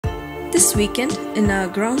This weekend in our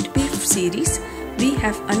ground beef series, we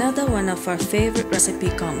have another one of our favorite recipe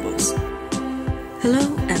combos.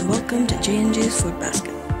 Hello and welcome to J&J's Food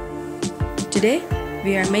Basket. Today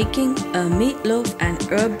we are making a meatloaf and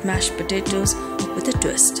herb mashed potatoes with a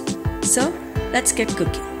twist. So let's get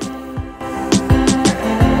cooking.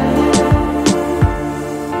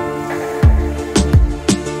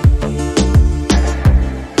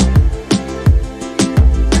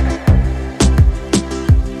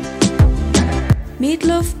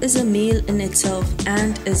 Meatloaf is a meal in itself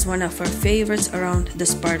and is one of our favorites around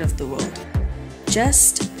this part of the world,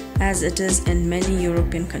 just as it is in many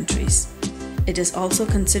European countries. It is also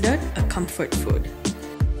considered a comfort food.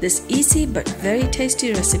 This easy but very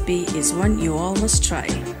tasty recipe is one you all must try.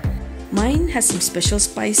 Mine has some special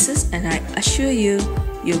spices and I assure you,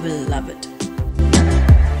 you will love it.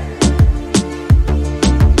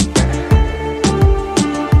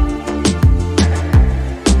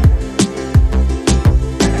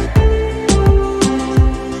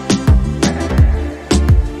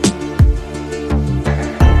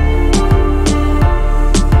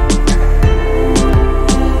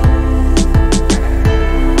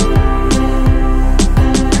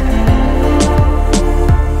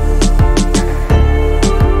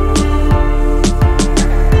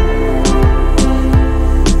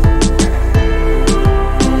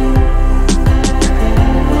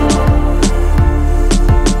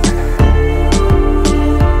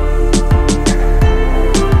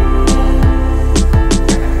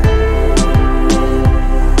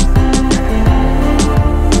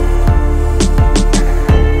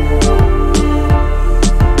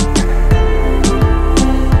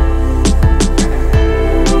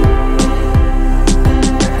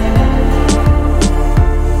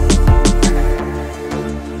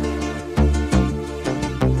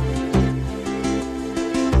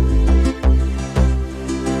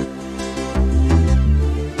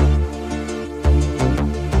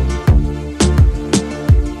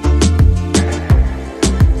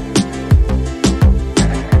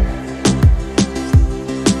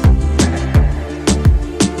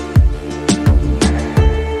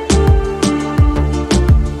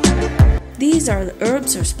 These are the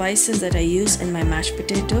herbs or spices that I use in my mashed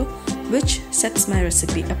potato, which sets my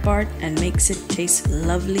recipe apart and makes it taste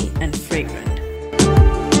lovely and fragrant.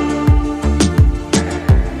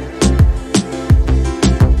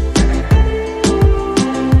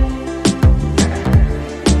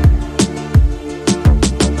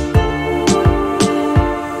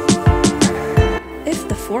 If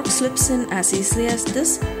the fork slips in as easily as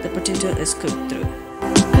this, the potato is cooked through.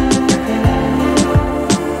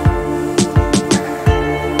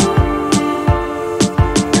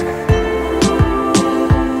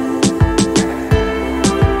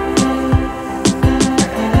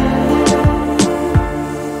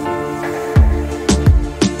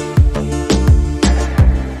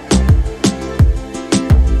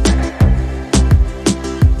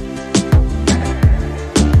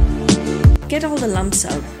 Get all the lumps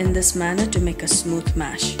out in this manner to make a smooth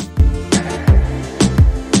mash.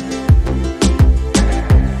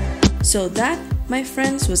 So that, my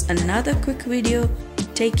friends, was another quick video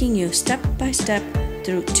taking you step by step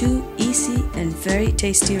through two easy and very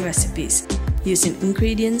tasty recipes using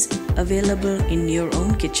ingredients available in your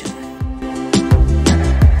own kitchen.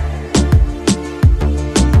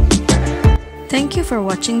 Thank you for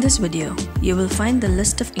watching this video. You will find the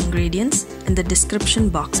list of ingredients in the description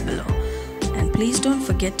box below. And please don't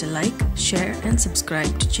forget to like, share and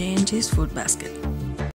subscribe to J&J's Food Basket.